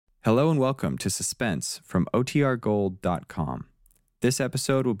Hello and welcome to Suspense from OTRGold.com. This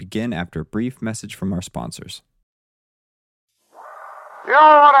episode will begin after a brief message from our sponsors. You know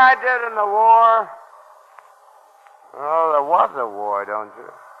what I did in the war? Oh, there was a war, don't you?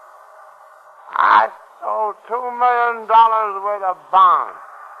 I sold $2 million worth of bonds.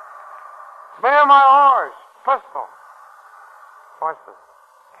 Me and my horse, Pistol. Horses.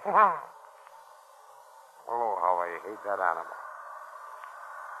 Oh, how I hate that animal.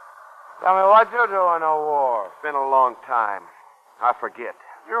 Tell me, what'd you do in the war? It's been a long time. I forget.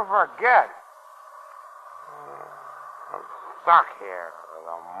 You forget. I'm stuck here with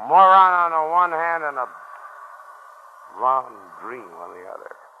a moron on the one hand and a round dream on the other.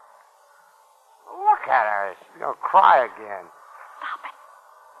 Look at her. She's going to cry again. Stop it.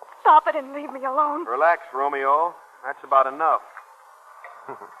 Stop it and leave me alone. Relax, Romeo. That's about enough.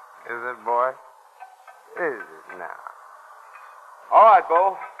 Is it, boy? Is it now? All right,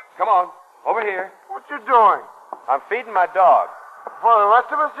 Bo. Come on. Over here. What you doing? I'm feeding my dog. For the rest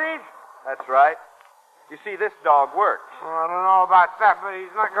of us eat? That's right. You see, this dog works. Well, I don't know about that, but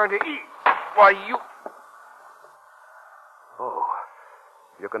he's not going to eat. Why, you... Oh,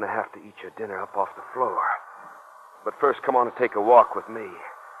 you're going to have to eat your dinner up off the floor. But first, come on and take a walk with me.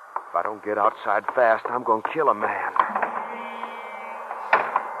 If I don't get outside fast, I'm going to kill a man.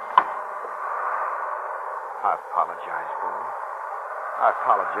 I apologize, Bo. I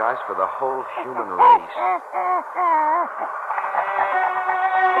apologize for the whole human race.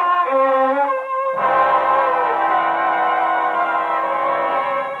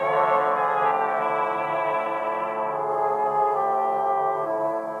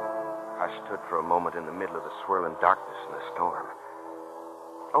 I stood for a moment in the middle of the swirling darkness and the storm.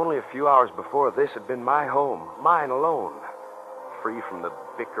 Only a few hours before this had been my home, mine alone, free from the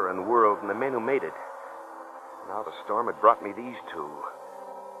bickering world and the men who made it. Now the storm had brought me these two.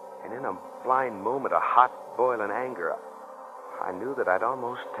 And in a blind moment of hot, boiling anger, I knew that I'd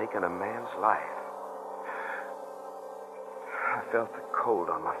almost taken a man's life. I felt the cold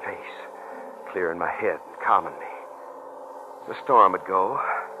on my face, clearing my head and calming me. The storm would go.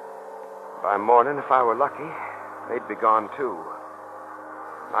 By morning, if I were lucky, they'd be gone too.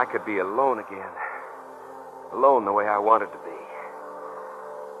 I could be alone again. Alone the way I wanted to be.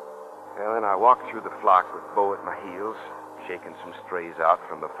 Well, then I walked through the flock with Bo at my heels, shaking some strays out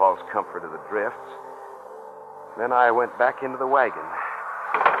from the false comfort of the drifts. Then I went back into the wagon.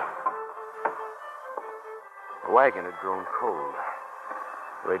 The wagon had grown cold.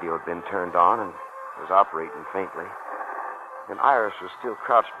 The radio had been turned on and was operating faintly. And Iris was still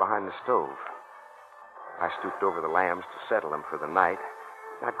crouched behind the stove. I stooped over the lambs to settle them for the night.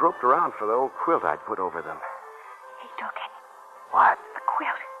 And I groped around for the old quilt I'd put over them. He took it. What? The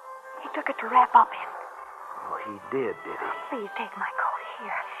quilt. He took it to wrap up in. Oh, he did he? Please take my coat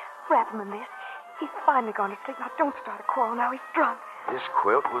here. Wrap him in this. He's finally gone to sleep. Now, don't start a quarrel now. He's drunk. This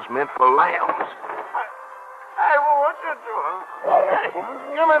quilt was meant for lambs. Hey, well, what you doing?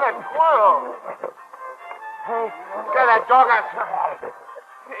 Give me that quill. Hey, get that dog outside.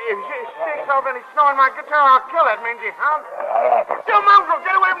 If she sticks over any snow in my guitar, I'll kill that mangy hound. You mongrel,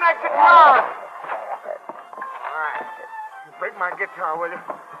 get away from that guitar. All right. You break my guitar, will you?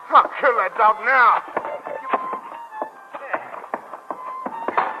 I'll kill that dog now.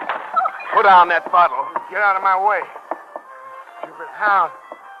 Put down that bottle. Get out of my way. Stupid hound.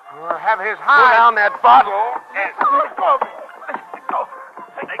 I'll have his hide. Put down that bottle. Let go. Let go.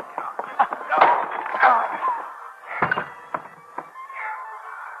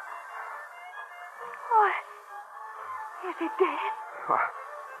 What? Is he dead?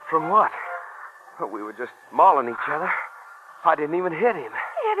 From what? We were just mauling each other. I didn't even hit him.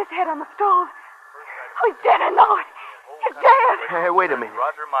 He had his head on the stove. Oh, he's dead, I know it. He's dead. Hey, wait a minute.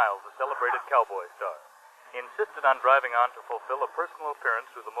 Roger Miles, the celebrated cowboy star, insisted on driving on to fulfill a personal appearance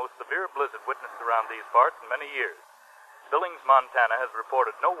through the most severe blizzard witnessed around these parts in many years. Billings, Montana has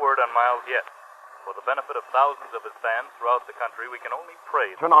reported no word on Miles yet. For the benefit of thousands of his fans throughout the country, we can only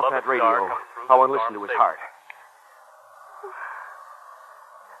pray Turn off that radio. I want to listen to his heart.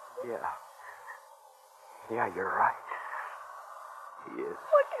 Yeah, you're right. He is.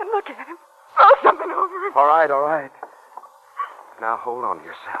 I can't look at him. Throw something over him. All right. Now hold on to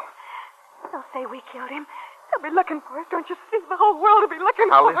yourself. They'll say we killed him. They'll be looking for us. Don't you see? The whole world will be looking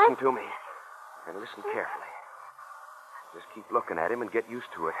Now for us. listen to me. And listen carefully. Just keep looking at him and get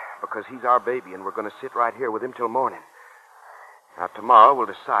used to it. Because he's our baby and we're going to sit right here with him till morning. Now tomorrow we'll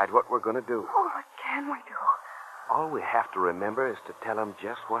decide what we're going to do. Oh, what can we do? All we have to remember is to tell him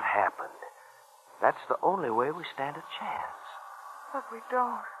just what happened. That's the only way we stand a chance. But we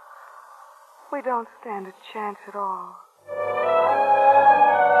don't. We don't stand a chance at all.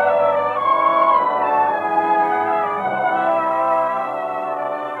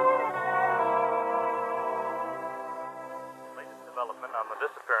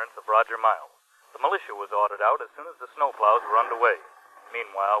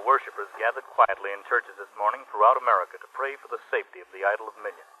 Meanwhile, worshippers gathered quietly in churches this morning throughout America to pray for the safety of the idol of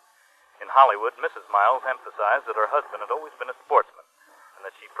millions. In Hollywood, Mrs. Miles emphasized that her husband had always been a sportsman and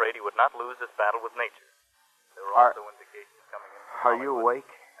that she prayed he would not lose his battle with nature. There were also indications coming in from Are you Hollywood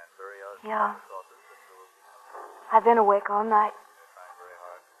awake? and very Yeah. sources that there will be I've been awake all night. trying very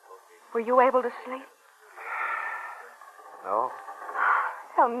hard to locate. Were you able to sleep? No.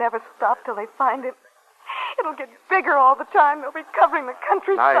 They'll never stop till they find him. It'll get bigger all the time. They'll be covering the Now,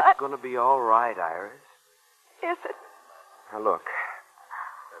 countryside. it's going to be all right, Iris. Is it? Now, look.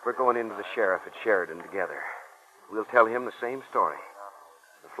 We're going into the sheriff at Sheridan together. We'll tell him the same story.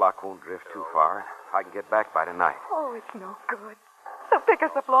 The flock won't drift too far. I can get back by tonight. Oh, it's no good. They'll pick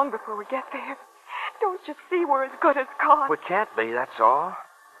us up long before we get there. Don't you see we're as good as caught? We can't be, that's all.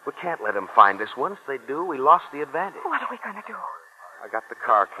 We can't let them find us. Once they do, we lost the advantage. What are we going to do? I got the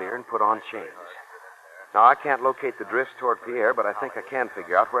car clear and put on chains. Now, I can't locate the drifts toward Pierre, but I think I can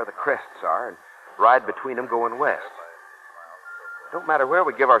figure out where the crests are and ride between them going west. Don't matter where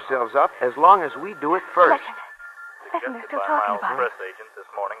we give ourselves up, as long as we do it first. Listen, they're still By talking Miles' about press it. agent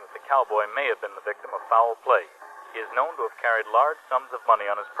this morning that the cowboy may have been the victim of foul play. He is known to have carried large sums of money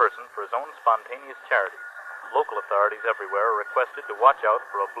on his person for his own spontaneous charities. Local authorities everywhere are requested to watch out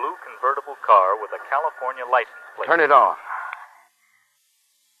for a blue convertible car with a California license plate. Turn it off.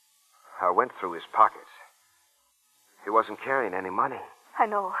 I went through his pockets. He wasn't carrying any money. I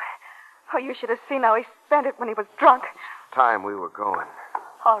know. Oh, you should have seen how he spent it when he was drunk. Time we were going.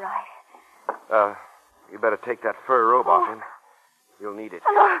 All right. You better take that fur robe off him. You'll need it.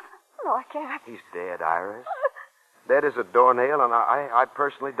 No, I can't. He's dead, Iris. Dead as a doornail, and I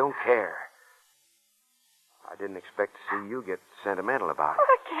personally don't care. I didn't expect to see you get sentimental about it.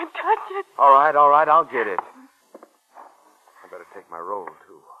 I can't touch it. All right, I'll get it. I better take my roll,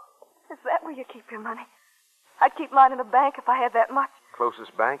 too. Is that where you keep your money? I'd keep mine in the bank if I had that much.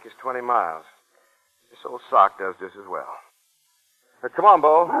 Closest bank is 20 miles. This old sock does just as well. Come on,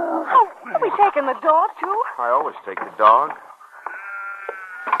 Bo. Oh, are we taking the dog, too? I always take the dog.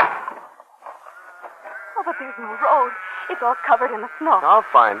 Oh, but there's no road. It's all covered in the snow. I'll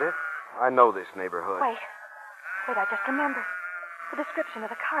find it. I know this neighborhood. Wait, I just remembered. The description of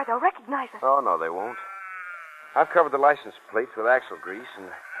the car, they'll recognize us. Oh, no, they won't. I've covered the license plates with axle grease, and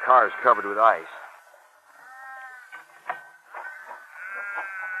the car's covered with ice.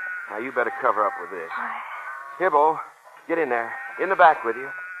 Now, you better cover up with this. Here, Bo. Get in there. In the back with you.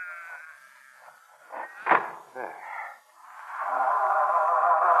 There.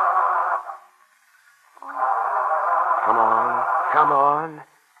 Come on. Come on.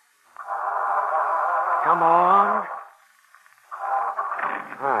 Come on.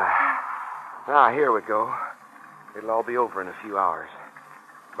 Now, here we go. It'll all be over in a few hours.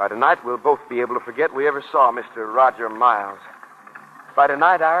 By tonight, we'll both be able to forget we ever saw Mr. Roger Miles. By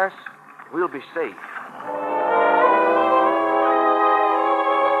tonight, Iris, we'll be safe.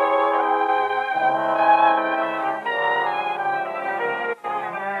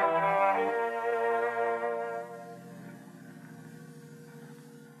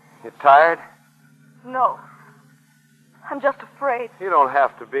 You tired? No. I'm just afraid. You don't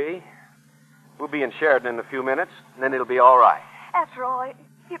have to be. We'll be in Sheridan in a few minutes, and then it'll be all right. After all, it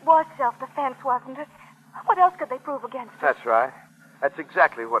was self-defense, wasn't it? What else could they prove against us? That's right. That's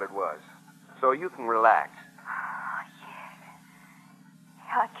exactly what it was. So you can relax. Oh, yes.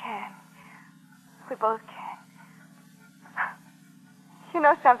 Yeah, I can. We both can. You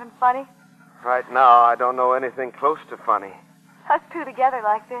know something funny? Right now, I don't know anything close to funny. Us two together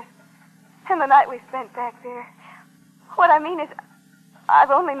like this. And the night we spent back there. What I mean is,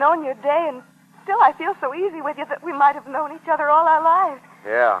 I've only known you a day, and still I feel so easy with you that we might have known each other all our lives.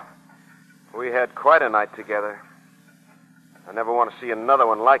 Yeah. We had quite a night together. I never want to see another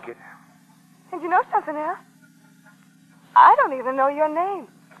one like it. And you know something else? I don't even know your name.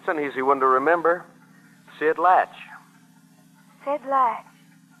 It's an easy one to remember. Sid Latch. Sid Latch.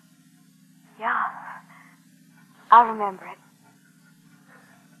 Yeah. I'll remember it.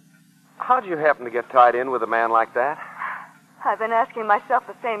 How'd you happen to get tied in with a man like that? I've been asking myself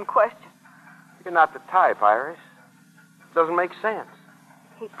the same question. You're not the type, Iris. Doesn't make sense.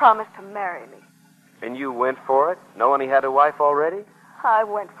 He promised to marry me. And you went for it, knowing he had a wife already? I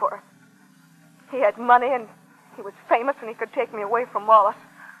went for it. He had money, and he was famous, and he could take me away from Wallace.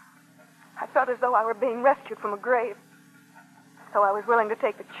 I felt as though I were being rescued from a grave. So I was willing to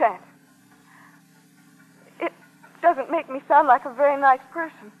take the chance. It doesn't make me sound like a very nice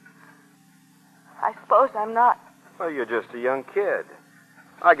person. I suppose I'm not. Well, you're just a young kid.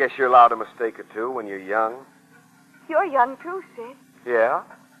 I guess you're allowed a mistake or two when you're young. You're young, too, Sid. Yeah?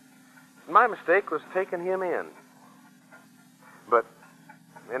 My mistake was taking him in. But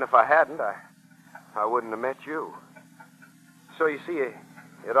And if I hadn't, I wouldn't have met you. So you see,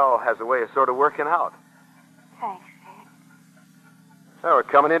 it all has a way of sort of working out. Thanks, Sid. Now we're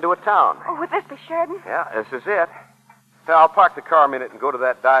coming into a town. Oh, would this be Sheridan? Yeah, this is it. Now, I'll park the car a minute and go to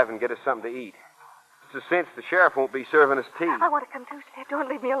that dive and get us something to eat. It's a cinch the sheriff won't be serving us tea. I want to come too, Sid. Don't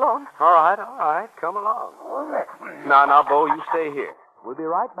leave me alone. All right. Come along. Now, Bo, you stay here. We'll be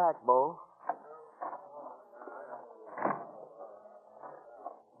right back, Bo.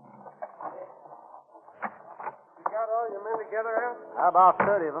 You got all your men together, Al? About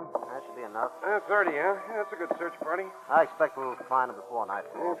 30 of them. That should be enough. 30, huh? Yeah, that's a good search party. I expect we'll find them before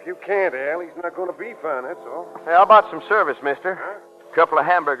nightfall. If you can't, Al, he's not going to be found, that's all. Hey, how about some service, mister? Couple of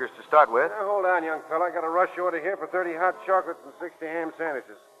hamburgers to start with. Now, hold on, young fella. I got a rush order here for 30 hot chocolates and 60 ham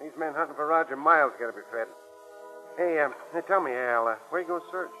sandwiches. These men hunting for Roger Miles got to be fed. Hey, tell me, Al, where you going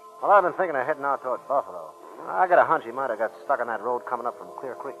to search? Well, I've been thinking of heading out toward Buffalo. I got a hunch he might have got stuck on that road coming up from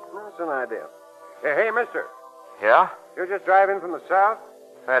Clear Creek. That's an idea. Hey, mister. Yeah? You're just driving from the south?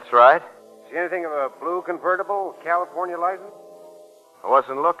 That's right. See anything of a blue convertible, California license? I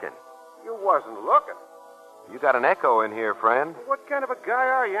wasn't looking. You wasn't looking. You got an echo in here, friend. What kind of a guy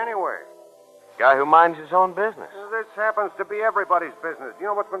are you, anyway? Guy who minds his own business. This happens to be everybody's business. You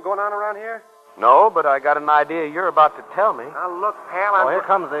know what's been going on around here? No, but I got an idea you're about to tell me. Now, look, pal, Oh, here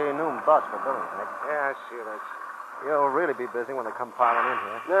comes the noon bus for Billings, Nick. Yeah, I see that. You'll really be busy when they come piling in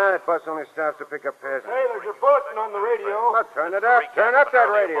here. No, that bus only stops to pick up passengers. Hey, there's your bulletin on the radio. Well, turn it up. Turn up that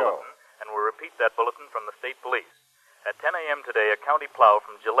radio. And we'll repeat that bulletin from the state police. At 10 a.m. today, a county plow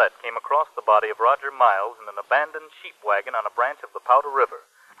from Gillette came across the body of Roger Miles in an abandoned sheep wagon on a branch of the Powder River.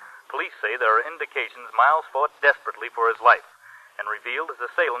 Police say there are indications Miles fought desperately for his life and revealed his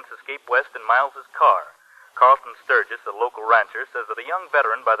assailants escaped west in Miles's car. Carlton Sturgis, a local rancher, says that a young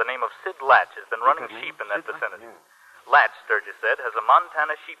veteran by the name of Sid Latch has been running sheep in that vicinity. Latch, Sturgis said, has a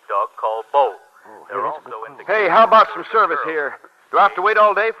Montana sheepdog called Bo. There are also indications... Hey, how about some service here? Do I have to wait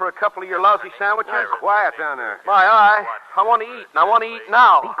all day for a couple of your lousy sandwiches? Quiet down there. My eye. I want to eat, and I want to eat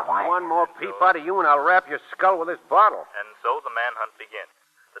now. One more peep out of you, and I'll wrap your skull with this bottle. And so the manhunt begins.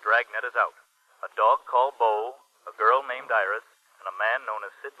 The dragnet is out. A dog called Bo, a girl named Iris, and a man known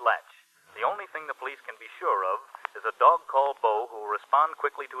as Sid Latch. The only thing the police can be sure of is a dog called Bo who will respond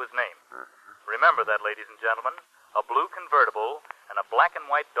quickly to his name. Remember that, ladies and gentlemen. A blue convertible and a black and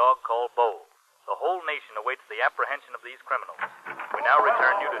white dog called Bo. The whole nation awaits the apprehension of these criminals. We now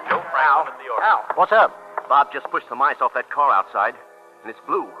return you to Joe Franklin at the order. Al. What's up? Bob just pushed the mice off that car outside, and it's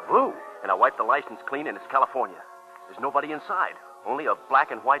blue. Blue? And I wiped the license clean, and it's California. There's nobody inside. Only a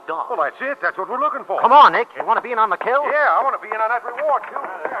black and white dog. Well, that's it. That's what we're looking for. Come on, Nick. You want to be in on the kill? Yeah, I want to be in on that reward, too.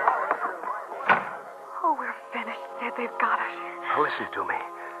 Oh, we're finished, Sid. They've got us. Now listen to me.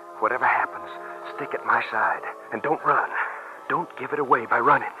 Whatever happens, stick at my side. And don't run. Don't give it away by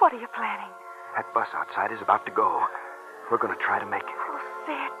running. What are you planning? That bus outside is about to go. We're going to try to make it. Oh,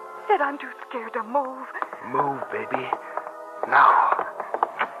 Sid. Sid, I'm too scared to move. Move, baby. Now.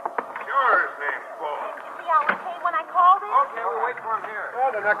 Sure, his name's Bo. The hour came when I called him? Okay, we'll wait for him here.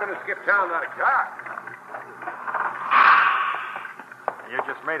 Well, they're not going to skip town without a car. You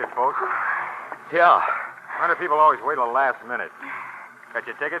just made it, folks. Yeah. Why do people always wait till the last minute? Got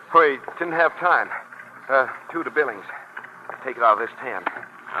your tickets? We didn't have time. 2 to Billings. Take it out of this tan.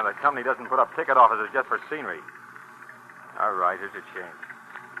 Now, the company doesn't put up ticket offices just for scenery. All right, here's your change.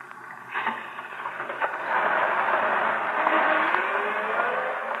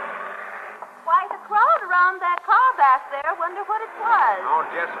 Why, the crowd around that car back there. Wonder what it was. Oh,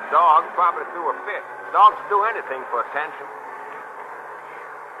 just a dog. Probably threw a fit. Dogs do anything for attention.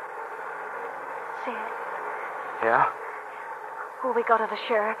 Sid, Yeah? will we go to the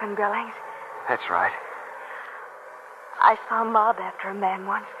sheriff in Billings? That's right. I saw a mob after a man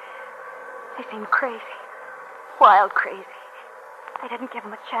once. They seemed crazy. Wild crazy. They didn't give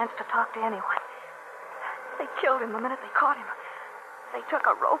him a chance to talk to anyone. They killed him the minute they caught him. They took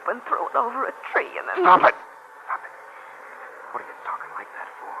a rope and threw it over a tree and then... Stop it. Stop it. What are you talking like that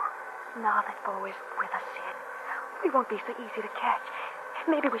for? Now that Bo is with us, Sid, we won't be so easy to catch.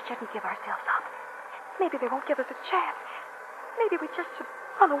 Maybe we shouldn't give ourselves up. Maybe they won't give us a chance. Maybe we just should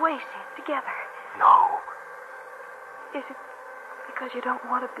run away, Sid, together. No. Is it because you don't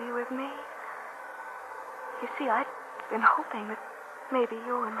want to be with me? You see, I've been hoping that maybe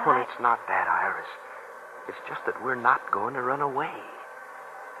you and Well, I... it's not that, Iris. It's just that we're not going to run away.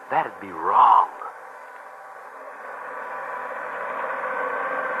 That'd be wrong.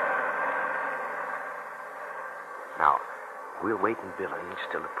 Now, we'll wait in Billings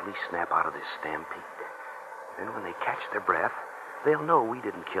till the police snap out of this stampede. Then when they catch their breath, they'll know we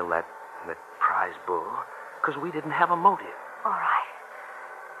didn't kill that prize bull because we didn't have a motive. All right.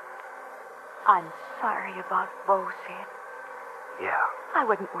 I'm sorry about Bo, Sid. Yeah. I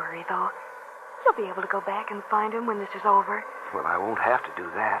wouldn't worry, though. You'll be able to go back and find him when this is over. Well, I won't have to do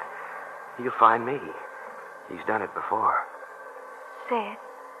that. He'll find me. He's done it before. Sid,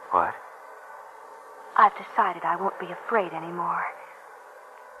 What? I've decided I won't be afraid anymore.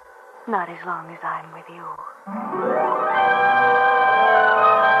 Not as long as I'm with you.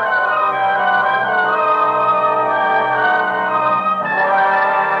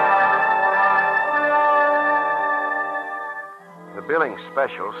 The Billings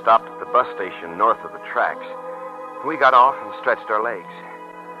special stopped at the bus station north of the tracks. We got off and stretched our legs.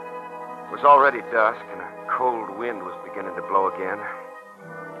 It was already dusk, and a cold wind was beginning to blow again.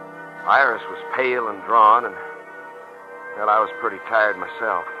 Iris was pale and drawn, and, well, I was pretty tired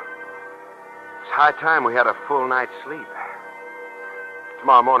myself. It's high time we had a full night's sleep.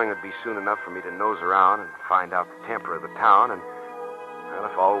 Tomorrow morning would be soon enough for me to nose around and find out the temper of the town, and, well,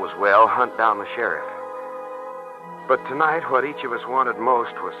 if all was well, hunt down the sheriff. But tonight, what each of us wanted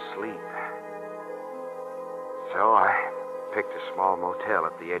most was sleep. So I picked a small motel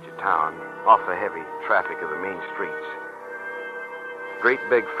at the edge of town, off the heavy traffic of the main streets. A great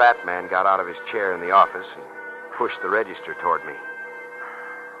big fat man got out of his chair in the office and pushed the register toward me.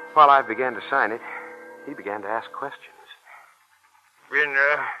 While I began to sign it, he began to ask questions. Been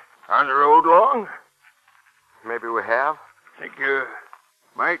on the road long? Maybe we have. Think you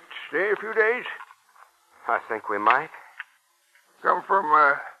might stay a few days? I think we might. Come from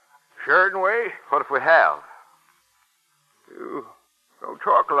Sheridan Way? What if we have? You don't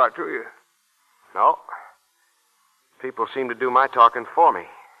talk a lot, do you? No. People seem to do my talking for me.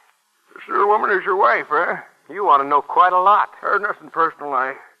 This little woman is your wife, huh? You want to know quite a lot. Nothing personal.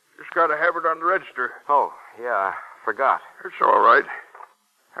 I just got to have it on the register. Oh, yeah, I forgot. It's all right.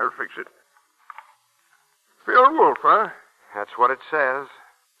 I'll fix it. Phil Wolf, huh? That's what it says.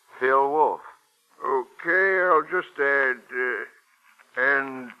 Phil Wolf. Okay, I'll just add,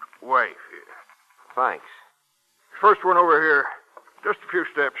 and wife here. Thanks. First one over here. Just a few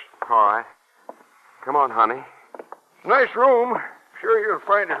steps. All right. Come on, honey. Nice room. Sure you'll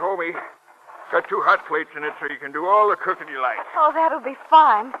find it homey. Got 2 hot plates in it so you can do all the cooking you like. Oh, that'll be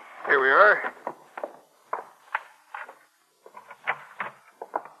fine. Here we are.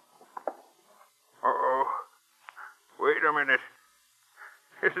 Uh-oh. Wait a minute.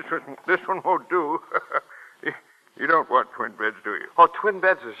 This one won't do. You don't want twin beds, do you? Oh, twin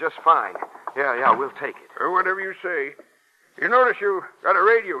beds is just fine. Yeah, we'll take it. Or whatever you say. You notice you got a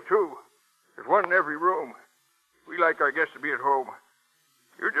radio, too. There's one in every room. We like our guests to be at home.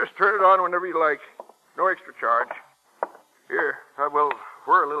 You just turn it on whenever you like. No extra charge. Here. Well,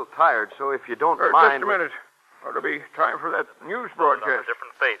 we're a little tired, so if you don't Just mind... a minute. Ought to be time for that news On broadcast. the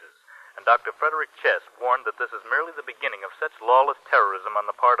different phases. And Dr. Frederick Chess warned that this is merely the beginning of such lawless terrorism on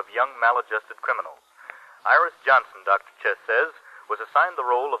the part of young, maladjusted criminals. Iris Johnson, Dr. Chess says, was assigned the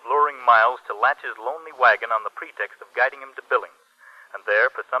role of luring Miles to latch his lonely wagon on the pretext of guiding him to Billings. And there,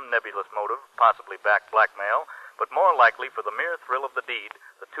 for some nebulous motive, possibly back blackmail, but more likely for the mere thrill of the deed,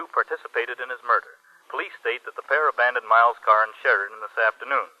 the two participated in his murder. Police state that the pair abandoned Miles' car in Sheridan this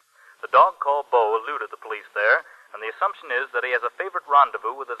afternoon. The dog called Bo eluded the police there, and the assumption is that he has a favorite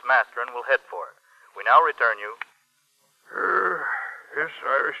rendezvous with his master and will head for it. We now return you. Yes,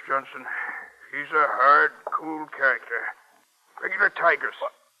 Iris Johnson. He's a hard, cool character. Regular tigress.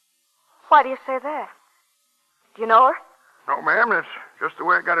 Why do you say that? Do you know her? No, ma'am, that's just the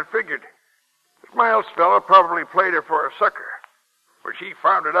way I got it figured. This Miles fella probably played her for a sucker. When she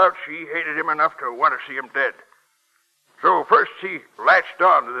found it out, she hated him enough to want to see him dead. So first she latched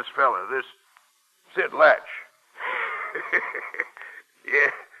on to this fella, this Sid Latch.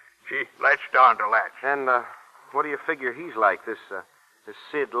 Yeah, she latched on to Latch. And, what do you figure he's like, this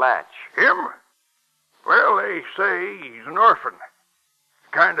Sid Latch? Him? Well, they say he's an orphan.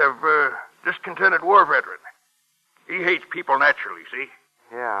 Kind of, discontented war veteran. He hates people naturally, see?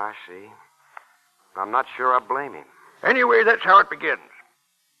 Yeah, I see. I'm not sure I blame him. Anyway, that's how it begins.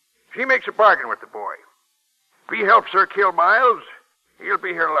 She makes a bargain with the boy. If he helps her kill Miles, he'll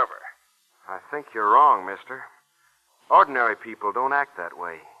be her lover. I think you're wrong, mister. Ordinary people don't act that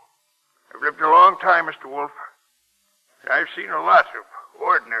way. I've lived a long time, Mr. Wolf. I've seen a lot of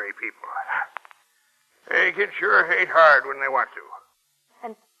ordinary people. They can sure hate hard when they want to.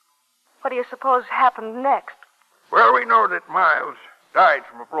 And what do you suppose happened next? Well, we know that Miles died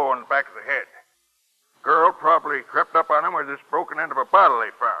from a blow on the back of the head. Girl probably crept up on him with this broken end of a bottle they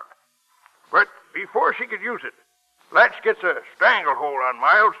found. But before she could use it, Latch gets a stranglehold on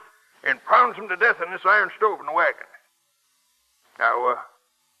Miles and pounds him to death in this iron stove in the wagon. Now,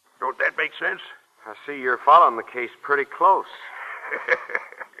 don't that make sense? I see you're following the case pretty close.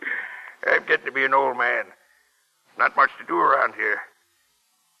 I'm getting to be an old man. Not much to do around here.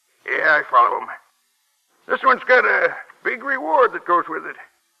 Yeah, I follow him. This one's got a big reward that goes with it.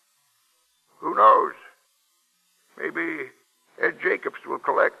 Who knows? Maybe Ed Jacobs will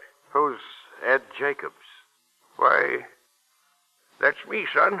collect. Who's Ed Jacobs? Why, that's me,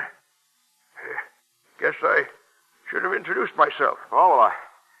 son. Guess I should have introduced myself. Oh, well,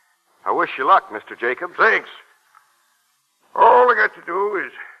 I wish you luck, Mr. Jacobs. Thanks. All I got to do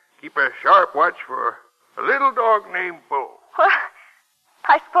is keep a sharp watch for a little dog named Bo. Well,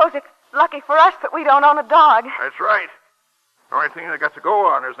 I suppose it's lucky for us that we don't own a dog. That's right. The only thing I got to go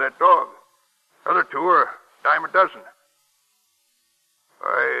on is that dog. The other two are a dime a dozen.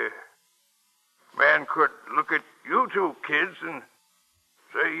 Why, man could look at you two kids and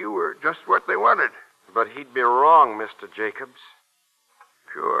say you were just what they wanted. But he'd be wrong, Mr. Jacobs.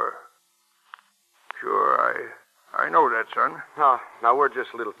 Sure, I know that, son. Now we're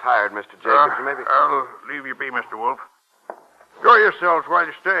just a little tired, Mr. Jacobs. Maybe I'll leave you be, Mr. Wolf. Enjoy yourselves while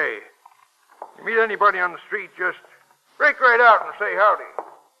you stay. You meet anybody on the street, just break right out and say howdy.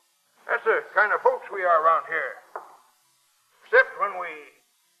 That's the kind of folks we are around here. Except when we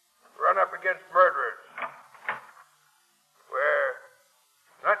run up against murderers. We're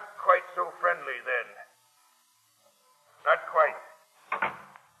not quite so friendly then. Not quite.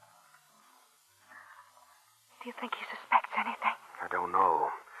 Do you think he suspects anything? I don't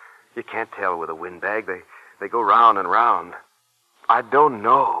know. You can't tell with a windbag. They go round and round. I don't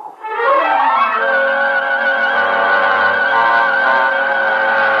know.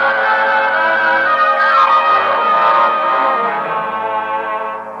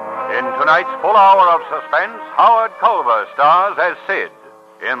 In tonight's full hour of suspense, Howard Culver stars as Sid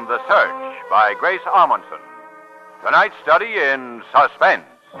in The Search by Grace Amundsen. Tonight's study in suspense.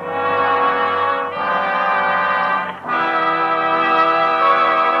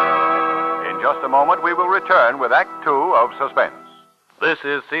 In just a moment, we will return with Act Two of Suspense. This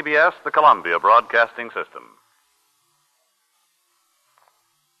is CBS, the Columbia Broadcasting System.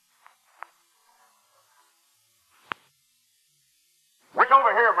 Look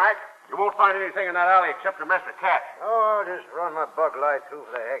over here, Mac. You won't find anything in that alley except a mess of cats. Oh, I'll just run my bug light through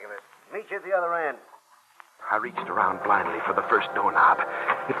for the heck of it. Meet you at the other end. I reached around blindly for the first doorknob.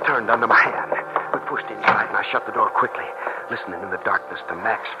 It turned under my hand. We pushed inside, and I shut the door quickly, listening in the darkness to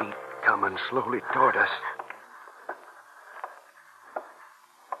Mac's feet coming slowly toward us.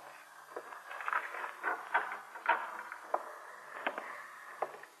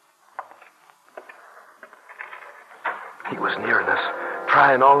 He was nearing us,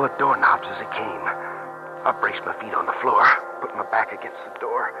 trying all the doorknobs as he came. I braced my feet on the floor, put my back against the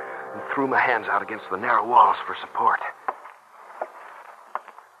door, and threw my hands out against the narrow walls for support.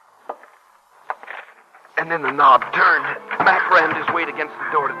 And then the knob turned. Mac rammed his weight against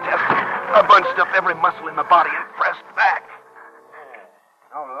the door to test it. I bunched up every muscle in my body and pressed back.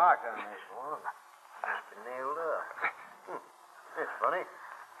 No lock on this one. Just been nailed up. That's funny.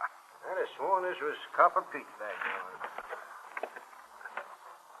 I'd have sworn this was Copper Pete's back door.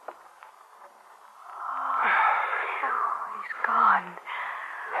 He's gone.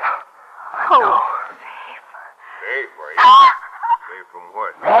 I know. Safe. Safe, are you? Safe from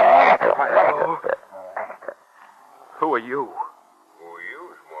what? Hello? Who are you? Who are you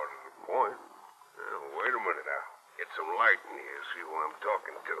is more to the point. Wait a minute now. Get some light in here, see who I'm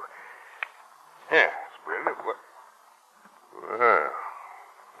talking to. Yeah, Splendid. What? Well,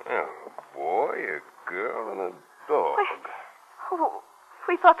 a boy, a girl, and a dog.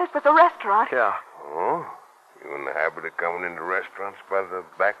 We thought this was a restaurant. Yeah. Oh? You in the habit of coming into restaurants by the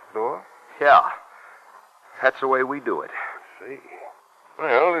back door? Yeah. That's the way we do it. See.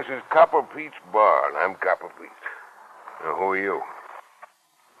 Well, this is Copper Pete's bar, and I'm Copper Pete. Now, who are you?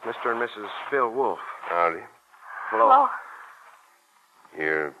 Mr. and Mrs. Phil Wolf. Howdy. Hello.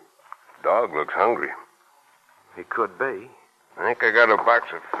 Your dog looks hungry. He could be. I think I got a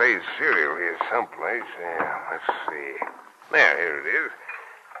box of Faye's cereal here someplace. Yeah, let's see. There, here it is.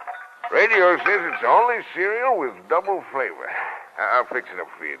 Radio says it's the only cereal with double flavor. I'll fix it up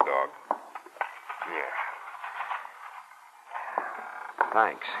for you, dog. Yeah.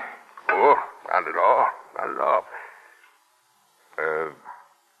 Thanks. Oh, not at all. Not at all.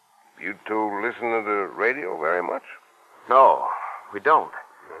 You two listen to the radio very much? No, we don't.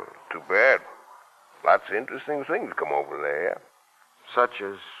 Too bad. Lots of interesting things come over there. Such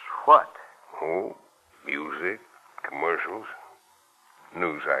as what? Oh, music, commercials,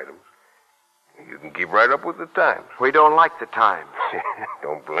 news items. You can keep right up with the times. We don't like the times.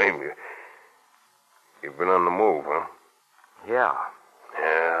 Don't blame you. You've been on the move, huh? Yeah.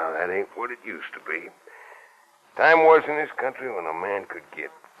 Yeah, that ain't what it used to be. Time was in this country when a man could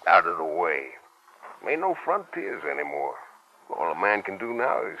get out of the way. Ain't no frontiers anymore. All a man can do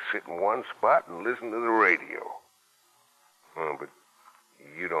now is sit in one spot and listen to the radio. Oh, but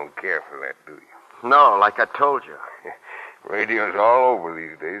you don't care for that, do you? No, like I told you. Radio's all over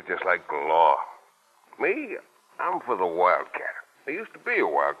these days, just like the law. Me, I'm for the wildcatter. I used to be a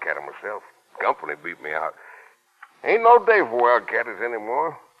wildcatter myself. Company beat me out. Ain't no day for wildcatters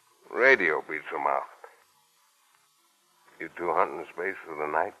anymore. Radio beats them out. You two hunting space for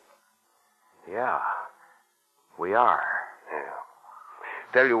the night? Yeah, we are. Yeah.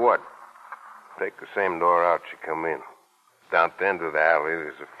 Tell you what, take the same door out you come in. Down at the end of the alley,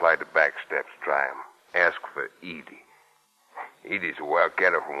 there's a flight of back steps. Try 'em. Ask for Edie. Edie's a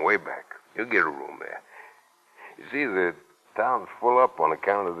wildcatter from way back. You'll get a room there. You see, the town's full up on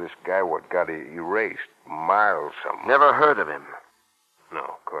account of this guy what got erased. Miles something. Never heard of him. No,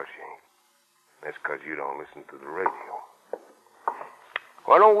 of course you ain't. That's 'cause you don't listen to the radio.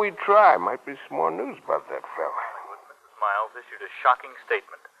 Why don't we try? Might be some more news about that fella. Mrs. Miles issued a shocking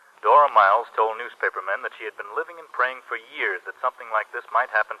statement. Dora Miles told newspapermen that she had been living and praying for years that something like this might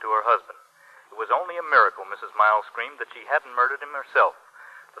happen to her husband. It was only a miracle, Mrs. Miles screamed, that she hadn't murdered him herself.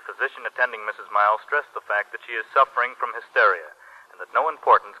 The physician attending Mrs. Miles stressed the fact that she is suffering from hysteria and that no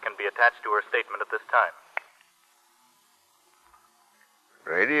importance can be attached to her statement at this time.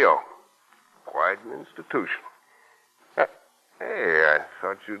 Radio. Quite an institution. Hey, I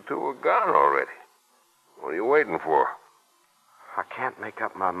thought you two were gone already. What are you waiting for? I can't make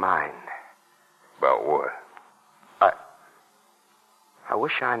up my mind. About what? I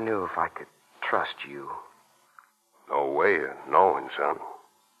wish I knew if I could trust you. No way of knowing, son.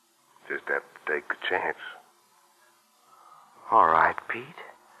 Just have to take a chance. All right, Pete.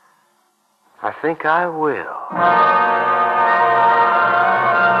 I think I will.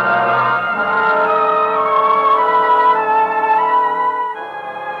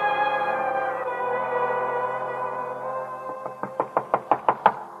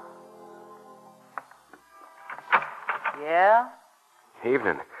 Yeah?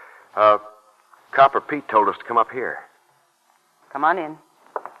 Evening. Copper Pete told us to come up here. Come on in.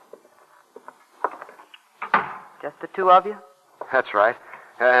 Just the two of you? That's right.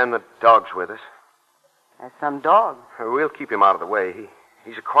 And the dog's with us. That's some dog. We'll keep him out of the way.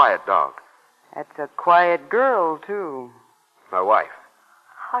 He's a quiet dog. That's a quiet girl, too. My wife.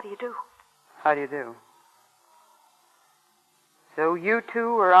 How do you do? How do you do? So you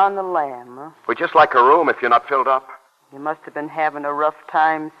two are on the lam, huh? We'd just like a room if you're not filled up. You must have been having a rough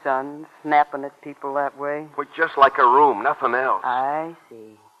time, son, snapping at people that way. We'd just like a room, nothing else. I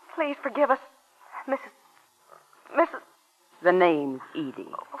see. Please forgive us, Mrs. The name's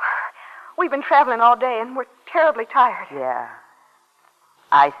Edie. We've been traveling all day, and we're terribly tired. Yeah.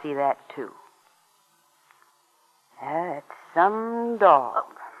 I see that, too. That's some dog.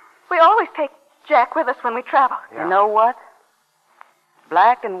 We always take Jack with us when we travel. Yeah. You know what?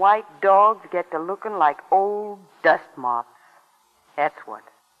 Black and white dogs get to looking like old dust mops. That's what.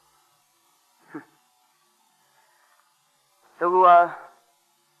 So,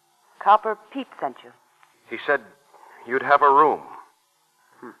 Copper Pete sent you. He said you'd have a room.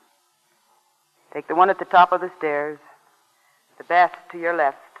 Take the one at the top of the stairs. The bath to your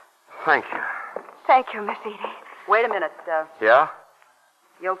left. Thank you. Thank you, Miss Edie. Wait a minute. Yeah?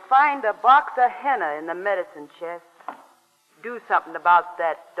 You'll find a box of henna in the medicine chest. Do something about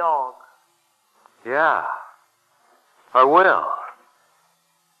that dog. Yeah. I will.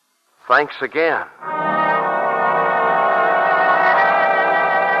 Thanks again.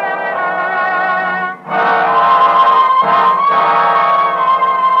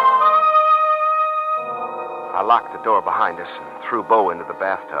 I locked the door behind us and threw Bo into the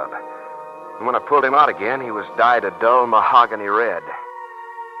bathtub. And when I pulled him out again, he was dyed a dull mahogany red.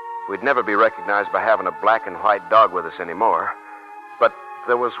 We'd never be recognized by having a black and white dog with us anymore. But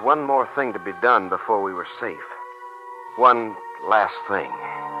there was one more thing to be done before we were safe. One last thing.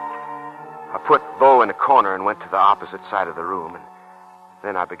 I put Bo in a corner and went to the opposite side of the room, and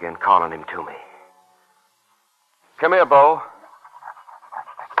then I began calling him to me. Come here, Bo.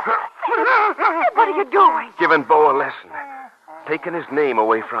 What are you doing? Giving Bo a lesson. Taking his name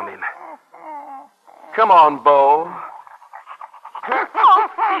away from him. Come on, Bo. Oh,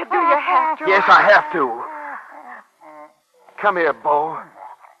 do you have to? Yes, I have to. Come here, Bo.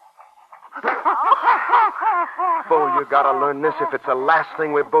 Bo, you gotta learn this if it's the last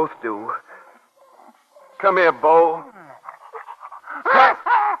thing we both do. Come here, Bo.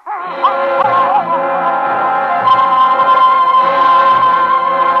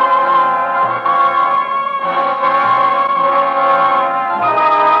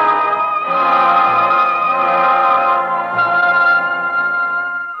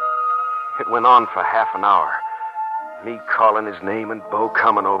 went on for half an hour. Me calling his name and Bo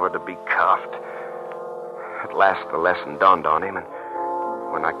coming over to be cuffed. At last the lesson dawned on him, and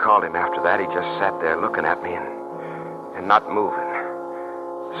when I called him after that, he just sat there looking at me and not moving.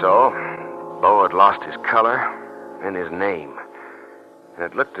 So, Bo had lost his color and his name. And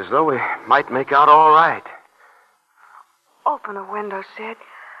it looked as though we might make out all right. Open a window, Sid.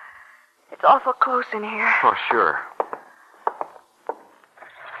 It's awful close in here. Oh, sure.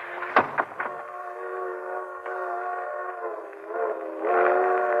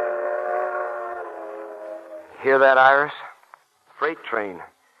 Hear that, Iris? Freight train.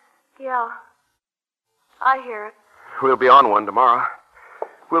 Yeah. I hear it. We'll be on one tomorrow.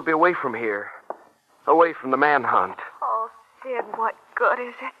 We'll be away from here. Away from the manhunt. Oh, Sid, what good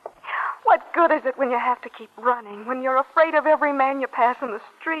is it? What good is it when you have to keep running? When you're afraid of every man you pass in the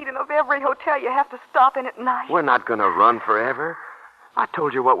street and of every hotel you have to stop in at night? We're not going to run forever. I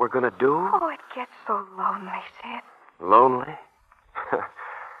told you what we're going to do. Oh, it gets so lonely, Sid. Lonely?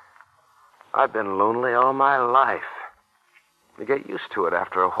 I've been lonely all my life. You get used to it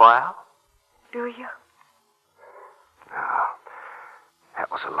after a while. Do you? No.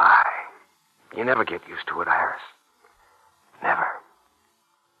 That was a lie. You never get used to it, Iris. Never.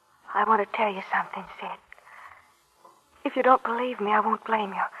 I want to tell you something, Sid. If you don't believe me, I won't blame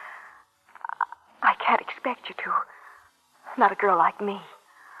you. I can't expect you to. Not a girl like me.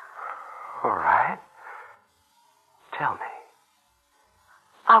 All right. Tell me.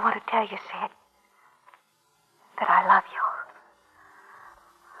 I want to tell you, Sid, that I love you.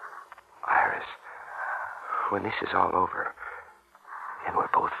 Iris, when this is all over and we're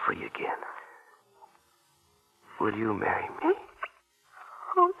both free again, will you marry me?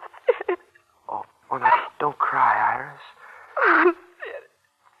 Oh, Sid. Oh, no, don't cry, Iris. Oh, Sid.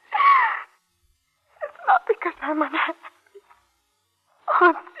 It's not because I'm unhappy.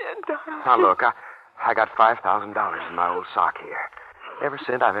 Oh, Sid, darling. Now, look, I got $5,000 in my old sock here. Every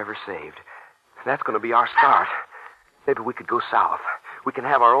cent I've ever saved. That's going to be our start. Maybe we could go south. We can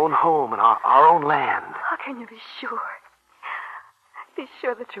have our own home and our own land. How can you be sure? Be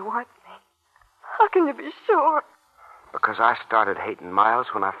sure that you want me. How can you be sure? Because I started hating Miles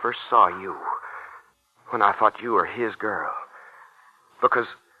when I first saw you. When I thought you were his girl. Because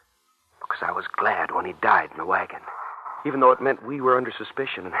I was glad when he died in the wagon. Even though it meant we were under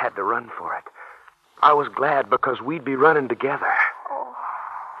suspicion and had to run for it. I was glad because we'd be running together.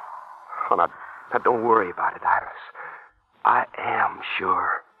 Oh, now don't worry about it, Iris. I am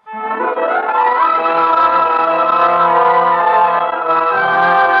sure.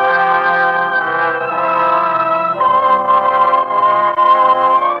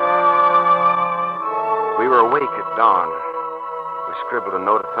 We were awake at dawn. We scribbled a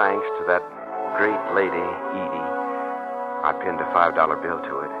note of thanks to that great lady, Edie. I pinned a $5 bill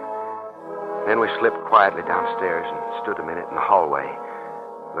to it. Then we slipped quietly downstairs and stood a minute in the hallway,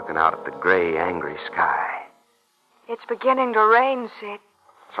 looking out at the gray, angry sky. It's beginning to rain, Sid.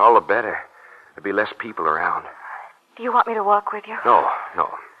 It's all the better. There'll be less people around. Do you want me to walk with you? No.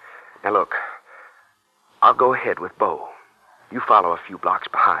 Now, look. I'll go ahead with Bo. You follow a few blocks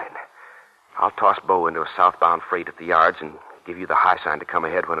behind. I'll toss Bo into a southbound freight at the yards and give you the high sign to come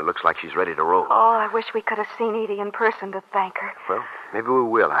ahead when it looks like she's ready to roll. Oh, I wish we could have seen Edie in person to thank her. Well, maybe we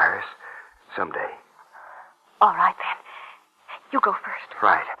will, Iris. Someday. All right, then. You go first.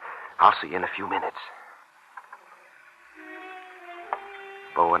 Right. I'll see you in a few minutes.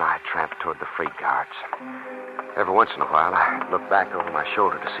 Bo and I tramped toward the freight yards. Every once in a while, I looked back over my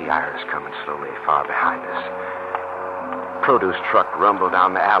shoulder to see Iris coming slowly far behind us. Produce truck rumbled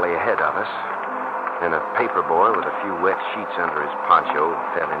down the alley ahead of us. Then a paper boy with a few wet sheets under his poncho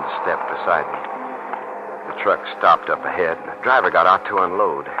fell into step beside me. The truck stopped up ahead, and the driver got out to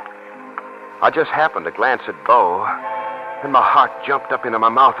unload. I just happened to glance at Bo, and my heart jumped up into my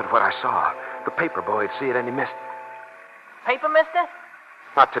mouth at what I saw. The paper boy had seen it, and he missed it. Paper, mister?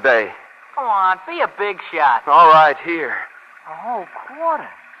 Not today. Come on, be a big shot. All right, here. A whole quarter.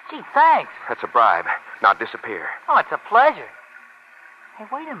 Gee, thanks. That's a bribe. Now disappear. Oh, it's a pleasure. Hey,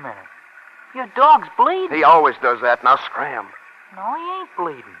 wait a minute. Your dog's bleeding. He always does that. Now scram. No, he ain't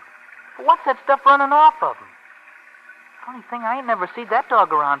bleeding. But what's that stuff running off of him? Funny thing, I ain't never seen that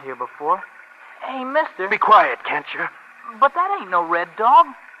dog around here before. Hey, mister. Be quiet, can't you? But that ain't no red dog.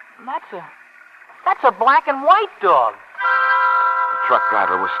 That's a black and white dog. The truck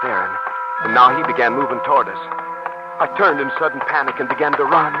driver was staring, and now he began moving toward us. I turned in sudden panic and began to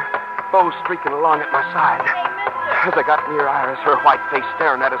run, Bo streaking along at my side. As I got near Iris, her white face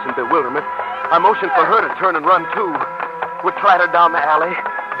staring at us in bewilderment, I motioned for her to turn and run, too. We clattered down the alley,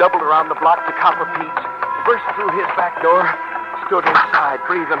 doubled around the block to Copper Pete's, burst through his back door, stood inside,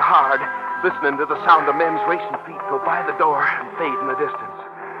 breathing hard, listening to the sound of men's racing feet go by the door and fade in the distance.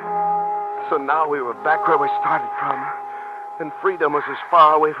 So now we were back where we started from, and freedom was as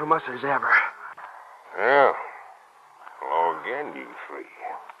far away from us as ever. Well, hello again, you three.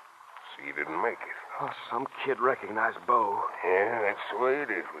 See, you didn't make it. Oh, some kid recognized Bo. Yeah, that's the way it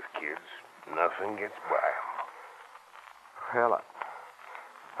is with kids. Nothing gets by 'em. Well,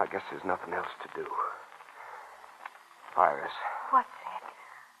 I guess there's nothing else to do. Iris. What's it?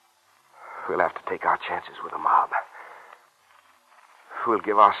 We'll have to take our chances with the mob. We'll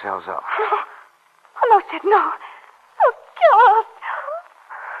give ourselves up. Oh, no, Sid, no. They'll kill us.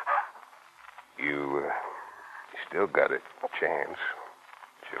 You still got a chance.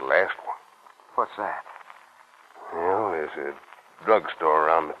 It's your last one. What's that? Well, there's a drugstore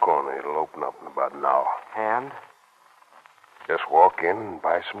around the corner. It'll open up in about an hour. And? Just walk in and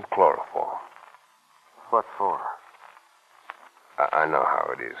buy some chloroform. What for? I know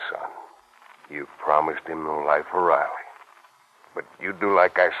how it is, son. You promised him no life for Riley. But you do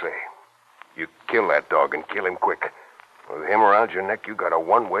like I say. You kill that dog and kill him quick. With him around your neck, you got a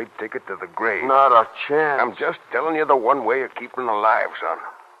one-way ticket to the grave. Not a chance. I'm just telling you the one way of keeping him alive, son.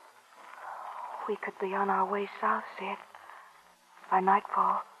 We could be on our way south, Sid. By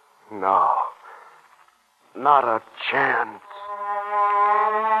nightfall. No. Not a chance.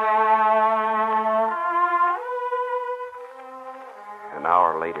 An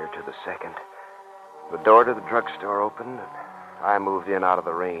hour later to the second, the door to the drugstore opened, and I moved in out of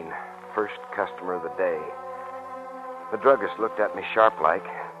the rain. First customer of the day. The druggist looked at me sharp-like.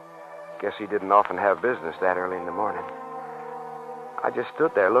 Guess he didn't often have business that early in the morning. I just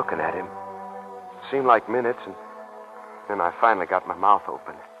stood there looking at him. Seemed like minutes, and then I finally got my mouth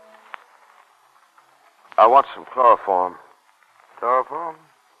open. I want some chloroform. Chloroform?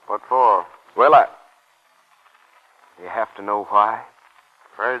 What for? Well, You have to know why?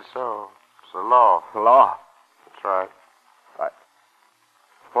 Afraid so. It's the law. The law? That's right.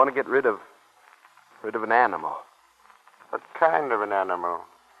 I want to get rid of an animal. What kind of an animal?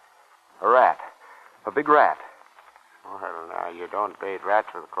 A rat. A big rat. Well, now, you don't bait rats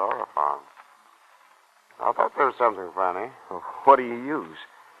with chloroform. I thought there was something funny. Well, what do you use?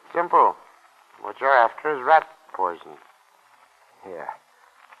 Simple. What you're after is rat poison. Yeah.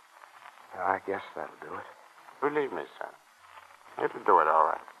 I guess that'll do it. Believe me, son. It'll do it all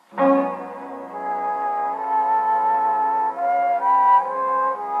right.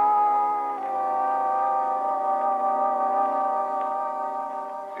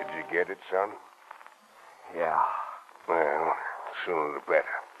 Did you get it, son? Yeah. Well, sooner the better.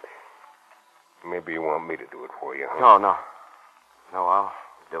 Maybe you want me to do it for you, huh? No. No, I'll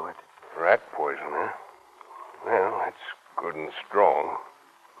do it. Rat poison, huh? Well, that's good and strong.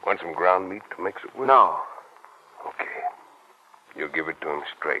 Want some ground meat to mix it with? No. Okay. You'll give it to him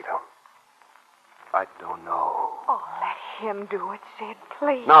straight, huh? I don't know. Oh, let him do it, Sid,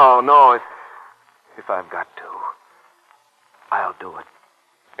 please. No. If I've got to, I'll do it.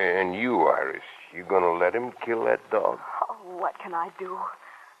 And you, Iris, you gonna let him kill that dog? Oh, what can I do?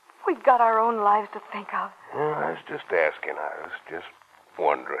 We've got our own lives to think of. Well, I was just asking, Iris. Just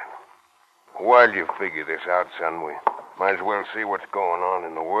wondering. While you figure this out, son, we might as well see what's going on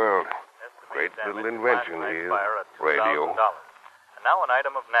in the world. Great little invention here. Radio. And now an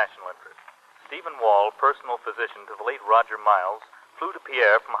item of national interest. Stephen Wall, personal physician to the late Roger Miles, flew to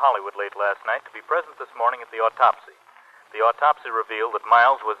Pierre from Hollywood late last night to be present this morning at the autopsy. The autopsy revealed that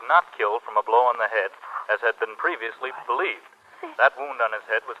Miles was not killed from a blow on the head, as had been previously believed. That wound on his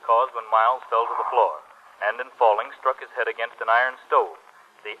head was caused when Miles fell to the floor, and in falling struck his head against an iron stove.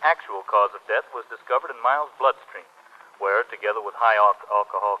 The actual cause of death was discovered in Miles' bloodstream, where, together with high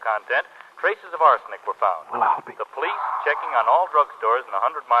alcohol content, traces of arsenic were found. Well, I'll be... The police, checking on all drugstores in the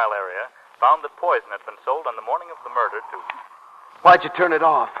 100-mile area, found that poison had been sold on the morning of the murder to... Why'd you turn it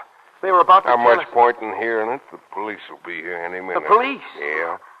off? They were about to How tell much us... point in hearing it? The police will be here any minute. The police?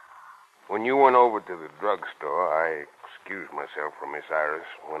 Yeah. When you went over to the drugstore, I excused myself from Miss Iris,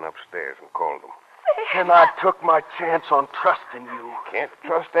 went upstairs and called them. And I took my chance on trusting you. Can't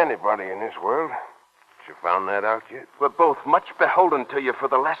trust anybody in this world. You found that out yet? We're both much beholden to you for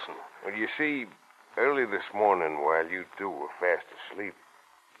the lesson. Well, you see, early this morning, while you two were fast asleep,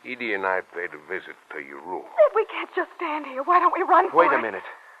 Edie and I paid a visit to your room. Sid, we can't just stand here. Why don't we run for Wait it? a minute.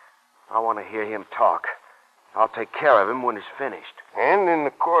 I want to hear him talk. I'll take care of him when he's finished. And in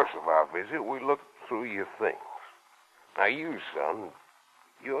the course of our visit, we looked through your things. Now, you, son,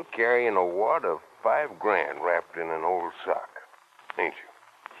 you're carrying a wad of $5 grand wrapped in an old sock, ain't you?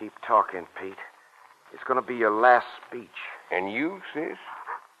 Keep talking, Pete. It's going to be your last speech. And you, sis,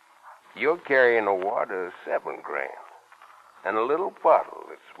 you're carrying a wad of $7 grand and a little bottle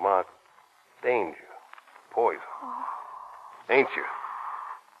that's marked Danger. Poison. Ain't you?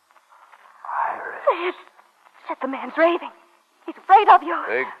 Sid, the man's raving. He's afraid of you.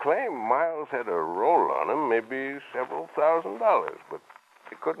 They claim Miles had a roll on him, maybe several $1,000, but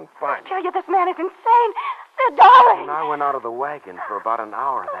they couldn't find I him. tell you, this man is insane. Sid, darling. When I went out of the wagon for about an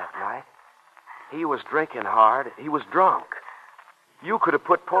hour that night, he was drinking hard. He was drunk. You could have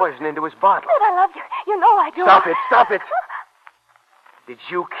put poison into his bottle. Sid, I love you. You know I do. Stop it. Did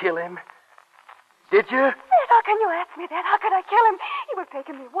you kill him? Did you? Sid, how can you ask me that? How could I kill him? He was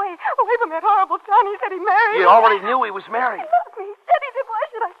taking me away from that horrible town. He said he married me. You already knew he was married. He loved me. He said he did. Why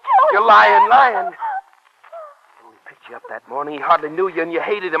should I kill him? You're lying. When we picked you up that morning, he hardly knew you, and you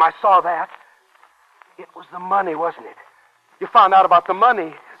hated him. I saw that. It was the money, wasn't it? You found out about the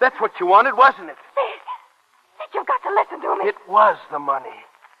money. That's what you wanted, wasn't it? Sid, you've got to listen to me. It was the money.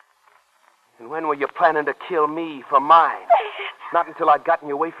 And when were you planning to kill me for mine? Not until I'd gotten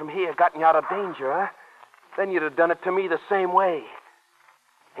you away from here, gotten you out of danger, huh? Then you'd have done it to me the same way.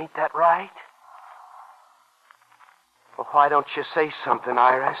 Ain't that right? Well, why don't you say something,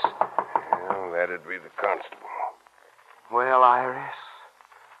 Iris? Well, that'd be the constable. Well, Iris.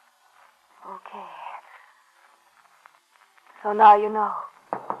 Okay. So now you know.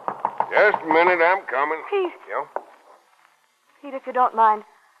 Just a minute, I'm coming. Pete. Yeah? Pete, if you don't mind,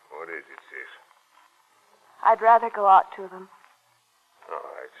 What is it, sis? I'd rather go out to them. All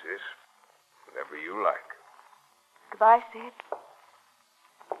right, sis. Whatever you like. Goodbye, Sid.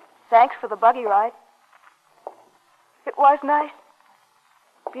 Thanks for the buggy ride. It was nice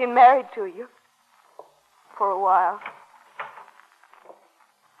being married to you for a while.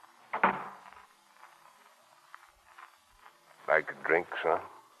 Like a drink, son?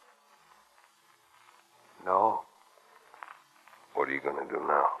 No. What are you going to do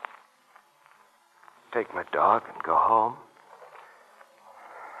now? Take my dog and go home.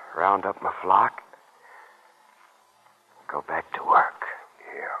 Round up my flock. Go back to work.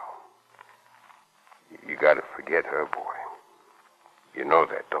 Yeah. You got to forget her, boy. You know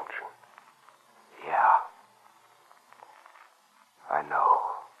that, don't you? Yeah. I know.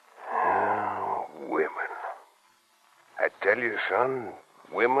 Women. I tell you, son,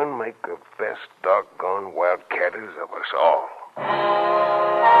 women make the best doggone wildcatters of us all.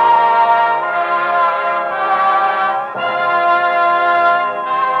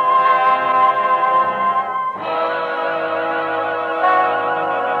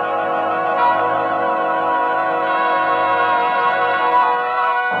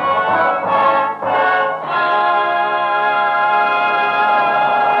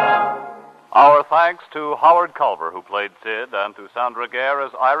 Our thanks to Howard Culver, who played Sid, and to Sandra Gare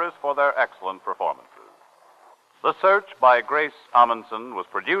as Iris for their excellent performances. The Search by Grace Amundsen was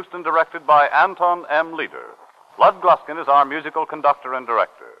produced and directed by Anton M. Leader. Lud Gluskin is our musical conductor and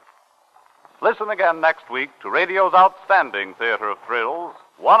director. Listen again next week to radio's outstanding theater of thrills,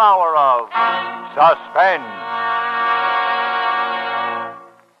 1 hour of suspense.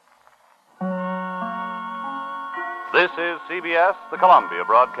 This is CBS, the Columbia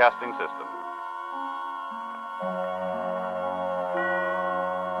Broadcasting System.